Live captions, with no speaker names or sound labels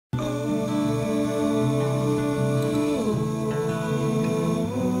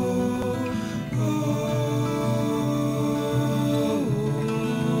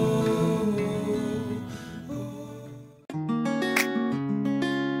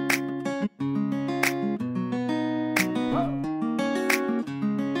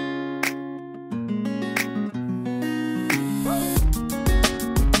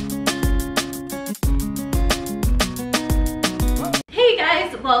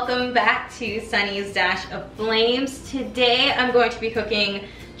welcome back to Sunny's Dash of Flames. Today I'm going to be cooking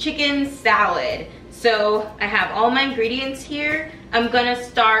chicken salad. So I have all my ingredients here. I'm gonna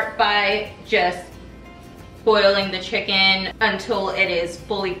start by just boiling the chicken until it is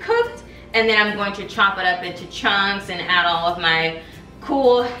fully cooked, and then I'm going to chop it up into chunks and add all of my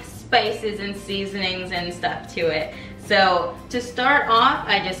cool spices and seasonings and stuff to it. So to start off,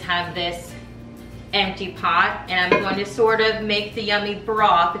 I just have this empty pot, and I'm going to sort of make the yummy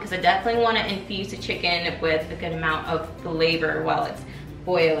broth because I definitely want to infuse the chicken with a good amount of flavor while it's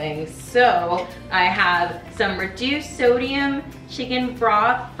boiling. So I have some reduced sodium chicken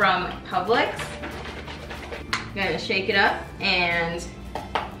broth from Publix. I'm gonna shake it up, and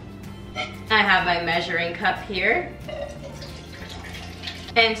I have my measuring cup here.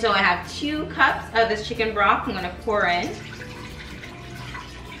 And so I have 2 cups of this chicken broth I'm gonna pour in.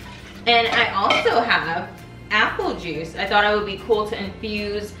 And I also have apple juice. I thought it would be cool to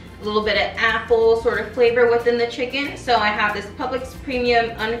infuse a little bit of apple sort of flavor within the chicken. So I have this Publix Premium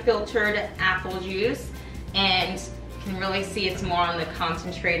Unfiltered Apple Juice, and you can really see it's more on the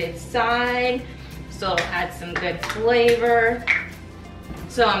concentrated side. So it'll add some good flavor.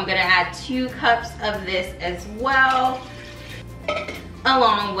 So I'm gonna add 2 cups of this as well,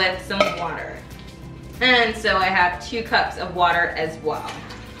 along with some water. And so I have 2 cups of water as well.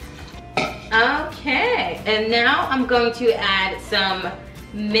 Okay, and now I'm going to add some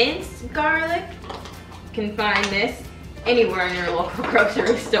minced garlic. You can find this anywhere in your local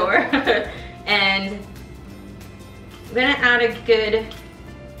grocery store. And I'm gonna add a good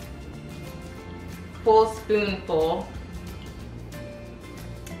full spoonful.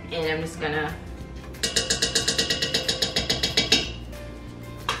 And I'm just gonna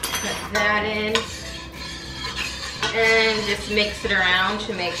put that in and just mix it around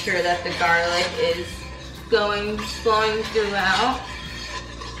to make sure that the garlic is flowing throughout.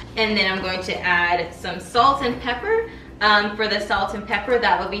 And then I'm going to add some salt and pepper. For the salt and pepper,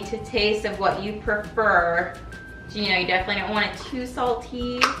 that will be to taste of what you prefer. You know, you definitely don't want it too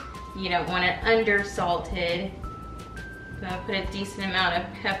salty. You don't want it under salted. So I'll put a decent amount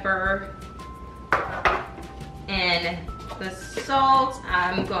of pepper. And the salt,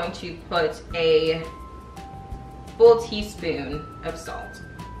 I'm going to put a full teaspoon of salt.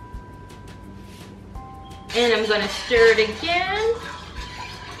 And I'm gonna stir it again.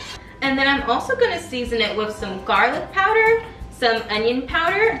 And then I'm also gonna season it with some garlic powder, some onion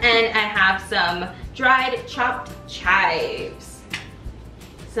powder, and I have some dried chopped chives.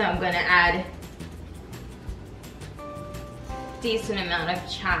 So I'm gonna add a decent amount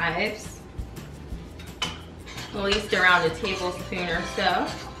of chives, at least around a tablespoon or so.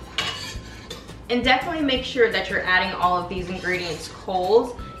 And definitely make sure that you're adding all of these ingredients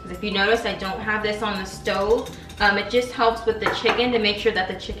cold, because if you notice I don't have this on the stove. It just helps with the chicken to make sure that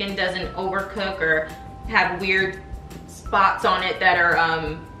the chicken doesn't overcook or have weird spots on it that are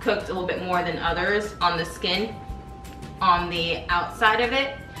cooked a little bit more than others on the skin on the outside of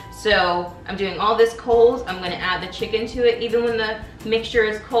it. So I'm doing all this cold. I'm gonna add the chicken to it even when the mixture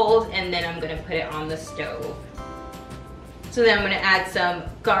is cold, and then I'm gonna put it on the stove. So then I'm gonna add some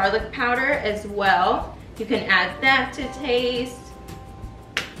garlic powder as well. You can add that to taste,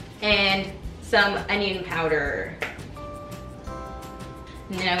 and some onion powder.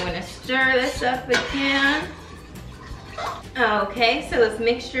 And then I'm gonna stir this up again. Okay, so this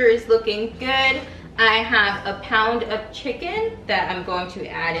mixture is looking good. I have a pound of chicken that I'm going to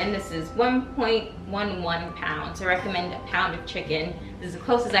add in. This is 1.11 pounds. I recommend a pound of chicken. This is the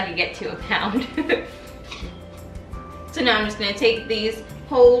closest I could get to a pound. So now I'm just gonna take these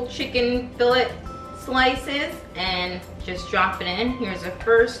whole chicken fillet slices and just drop it in. Here's the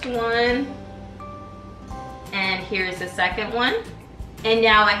first one, and here's the second one. And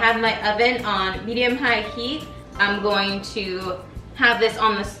now I have my oven on medium-high heat. I'm going to have this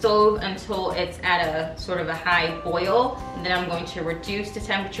on the stove until it's at a sort of a high boil. And then I'm going to reduce the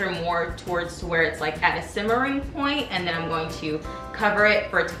temperature more towards to where it's like at a simmering point, and then I'm going to cover it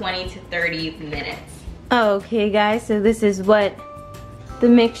for 20 to 30 minutes. Okay guys, so this is what the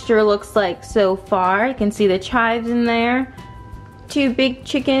mixture looks like so far. You can see the chives in there, 2 big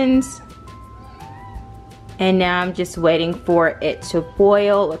chickens, and now I'm just waiting for it to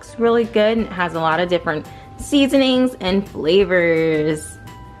boil. It looks really good, and it has a lot of different seasonings and flavors.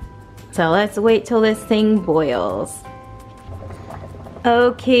 So let's wait till this thing boils.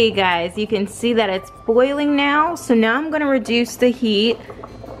 Okay guys, you can see that it's boiling now. So now I'm gonna reduce the heat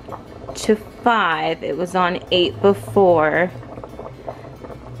to 5. It was on 8 before.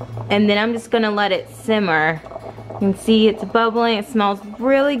 And then I'm just gonna let it simmer. You can see it's bubbling, it smells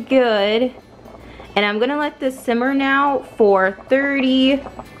really good. And I'm gonna let this simmer now for 20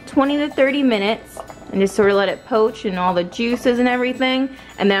 to 30 minutes and just sort of let it poach and all the juices and everything.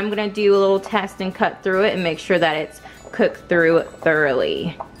 And then I'm gonna do a little test and cut through it and make sure that it's cooked through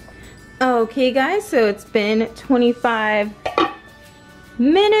thoroughly. Okay guys, so it's been 25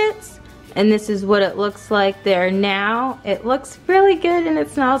 minutes and this is what it looks like there now. It looks really good and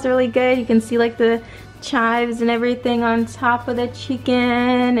it smells really good. You can see like the chives and everything on top of the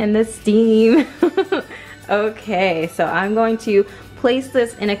chicken and the steam. Okay, so I'm going to place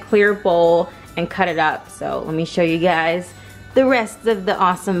this in a clear bowl and cut it up. So let me show you guys the rest of the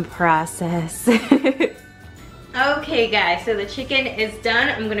awesome process. Okay guys, so the chicken is done.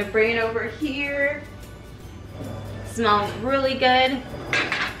 I'm gonna bring it over here. Smells really good.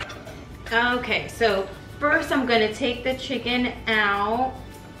 Okay, so first I'm gonna take the chicken out.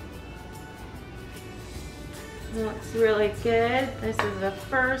 Looks really good. This is the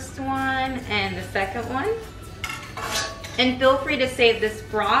first one and the second one. And feel free to save this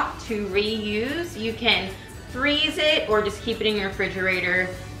broth to reuse. You can freeze it or just keep it in your refrigerator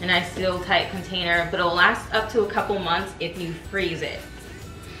in a nice sealed tight container, but it'll last up to a couple months if you freeze it.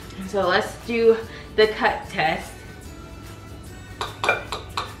 So let's do the cut test.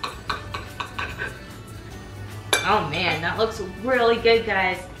 Oh man, that looks really good,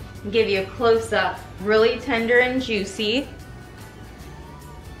 guys. I'll give you a close-up. Really tender and juicy.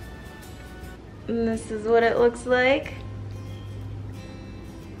 And this is what it looks like.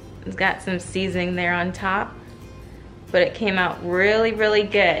 It's got some seasoning there on top, but it came out really, really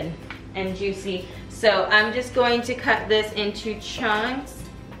good and juicy. So I'm just going to cut this into chunks.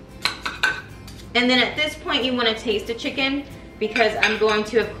 And then at this point you want to taste the chicken because I'm going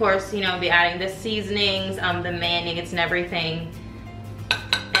to, of course, you know, be adding the seasonings, the mayonnaise and everything.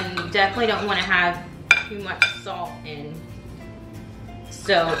 And you definitely don't want to have too much salt in.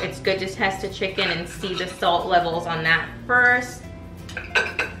 So it's good to test the chicken and see the salt levels on that first.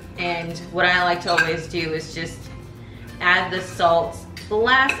 And what I like to always do is just add the salt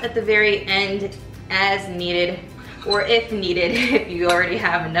last at the very end as needed, or if needed, if you already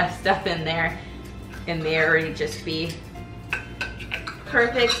have enough stuff in there, and they already just be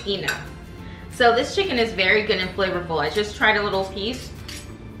perfect enough. So this chicken is very good and flavorful. I just tried a little piece,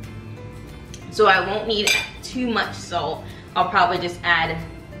 so I won't need too much salt. I'll probably just add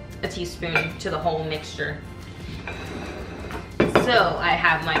a teaspoon to the whole mixture. So I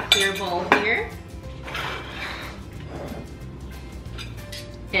have my clear bowl here.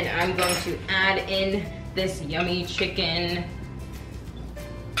 And I'm going to add in this yummy chicken.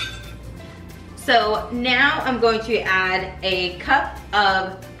 So now I'm going to add a cup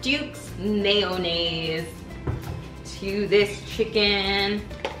of Duke's mayonnaise to this chicken.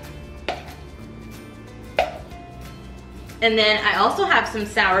 And then I also have some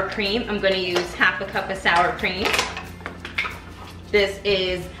sour cream. I'm going to use half a cup of sour cream. This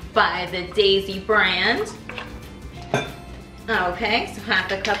is by the Daisy brand. Okay, so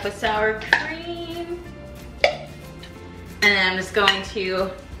half a cup of sour cream. And then I'm just going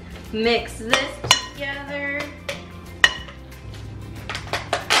to mix this together.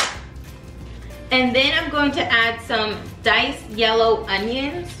 And then I'm going to add some diced yellow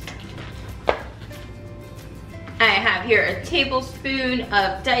onions. I have here a tablespoon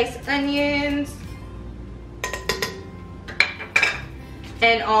of diced onions.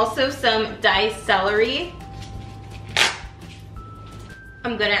 And also some diced celery.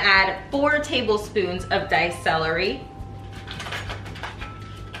 I'm gonna add 4 tablespoons of diced celery.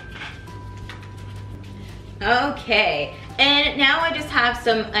 Okay, and now I just have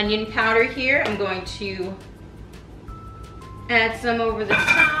some onion powder here. I'm going to add some over the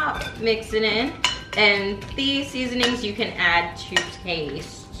top, mix it in. And these seasonings you can add to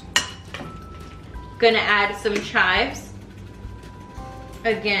taste. Gonna add some chives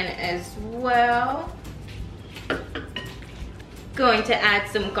again as well. Going to add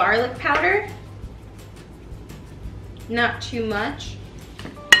some garlic powder, not too much.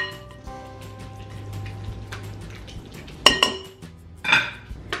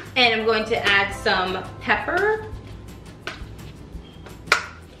 And I'm going to add some pepper.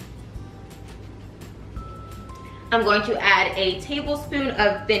 I'm going to add a tablespoon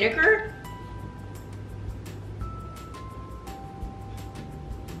of vinegar.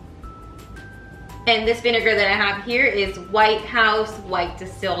 And this vinegar that I have here is White House white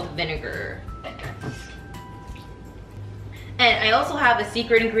distilled vinegar. And I also have a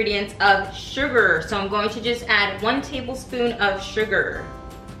secret ingredient of sugar. So I'm going to just add 1 tablespoon of sugar.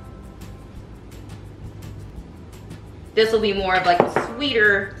 This will be more of like a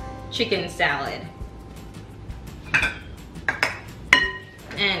sweeter chicken salad.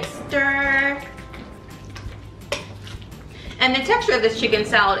 And stir. And the texture of this chicken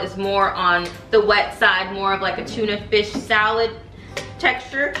salad is more on the wet side, more of like a tuna fish salad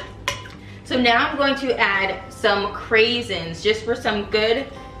texture. So now I'm going to add some craisins just for some good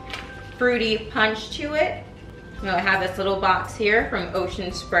fruity punch to it. You know, I have this little box here from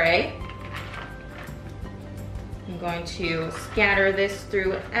Ocean Spray. I'm going to scatter this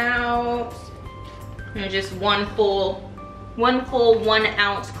throughout. And just one full 1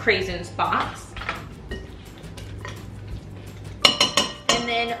 ounce craisins box. And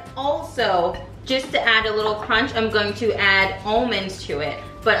then also, just to add a little crunch, I'm going to add almonds to it.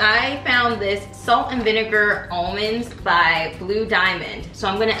 But I found this salt and vinegar almonds by Blue Diamond. So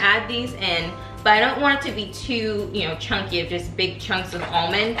I'm gonna add these in, but I don't want it to be too, you know, chunky of just big chunks of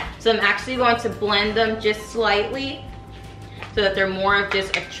almond. So I'm actually going to blend them just slightly so that they're more of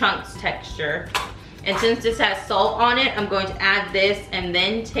just a chunks texture. And since this has salt on it, I'm going to add this and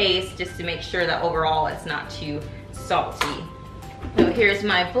then taste just to make sure that overall it's not too salty. So here's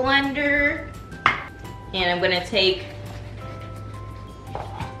my blender, and I'm gonna take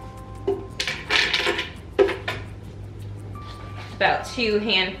about 2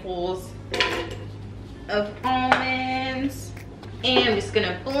 handfuls of almonds, and I'm just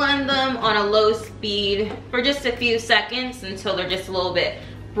gonna blend them on a low speed for just a few seconds until they're just a little bit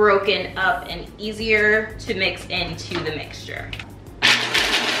broken up and easier to mix into the mixture.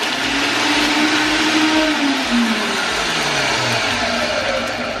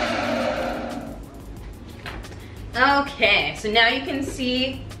 Okay, so now you can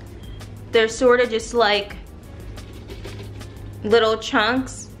see they're sort of just like little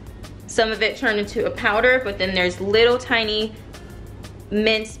chunks. Some of it turned into a powder, but then there's little tiny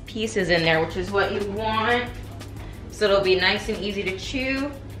minced pieces in there, which is what you want. So it'll be nice and easy to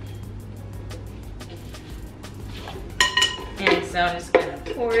chew. And so I'm just gonna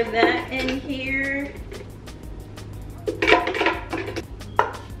pour that in here.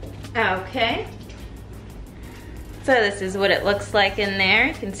 Okay. So this is what it looks like in there.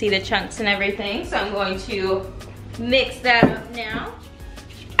 You can see the chunks and everything. So I'm going to mix that up now.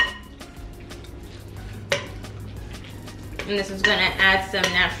 And this is gonna add some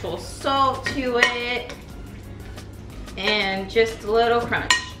natural salt to it and just a little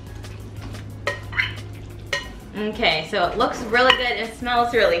crunch. Okay, so it looks really good and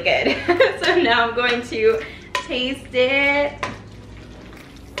smells really good. So now I'm going to taste it.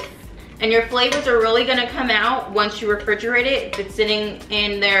 And your flavors are really gonna come out once you refrigerate it. If it's sitting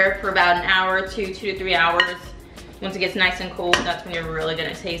in there for about an hour or 2 to 3 hours, once it gets nice and cold, that's when you're really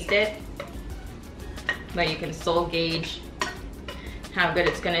gonna taste it. But you can still gauge how good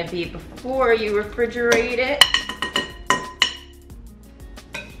it's gonna be before you refrigerate it.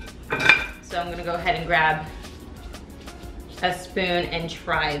 So I'm gonna go ahead and grab a spoon and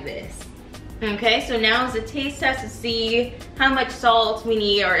try this. Okay, so now is a taste test to see how much salt we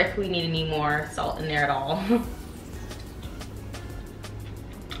need or if we need any more salt in there at all.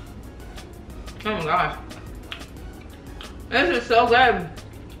 Oh my gosh. This is so good.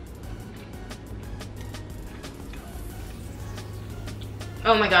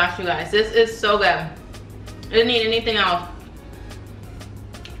 Oh my gosh, you guys, this is so good. I didn't need anything else.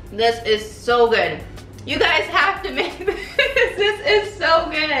 This is so good. You guys have to make this. This is so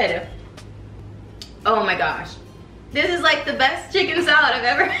good. Oh my gosh. This is like the best chicken salad I've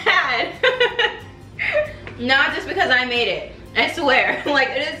ever had. Not just because I made it. I swear. Like,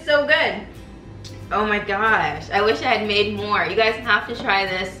 it is so good. Oh my gosh. I wish I had made more. You guys have to try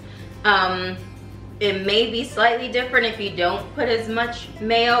this. It may be slightly different if you don't put as much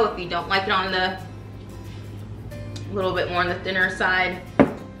mayo, if you don't like it on the little bit more on the thinner side.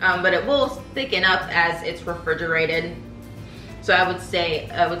 But it will thicken up as it's refrigerated. So I would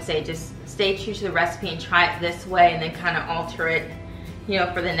say just stay true to the recipe and try it this way, and then kind of alter it, you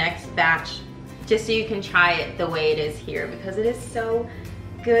know, for the next batch, just so you can try it the way it is here, because it is so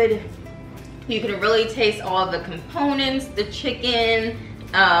good. You can really taste all of the components. The chicken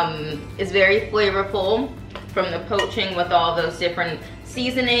is very flavorful from the poaching with all those different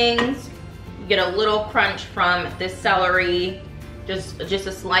seasonings. You get a little crunch from the celery, just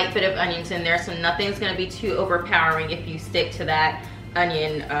a slight bit of onions in there, so nothing's gonna be too overpowering if you stick to that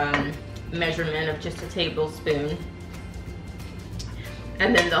onion measurement of just a tablespoon.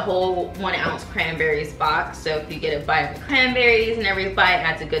 And then the whole 1 ounce cranberries box, so if you get a bite of cranberries and every bite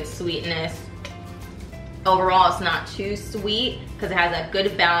adds a good sweetness. Overall, it's not too sweet because it has a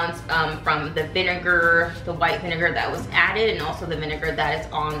good balance from the vinegar, the white vinegar that was added, and also the vinegar that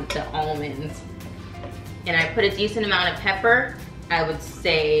is on the almonds. And I put a decent amount of pepper. I would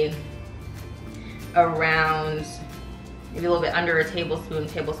say around maybe a little bit under a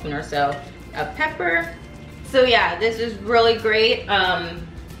tablespoon or so of pepper, So yeah, this is really great.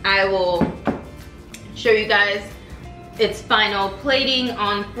 I will show you guys its final plating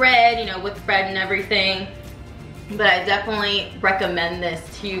on bread, you know, with bread and everything. But I definitely recommend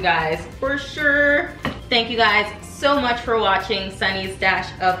this to you guys for sure. Thank you guys so much for watching Sunny's Dash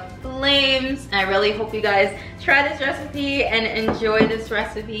of Flames. I really hope you guys try this recipe and enjoy this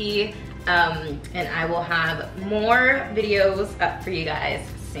recipe. And I will have more videos up for you guys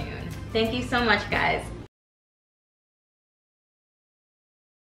soon. Thank you so much, guys.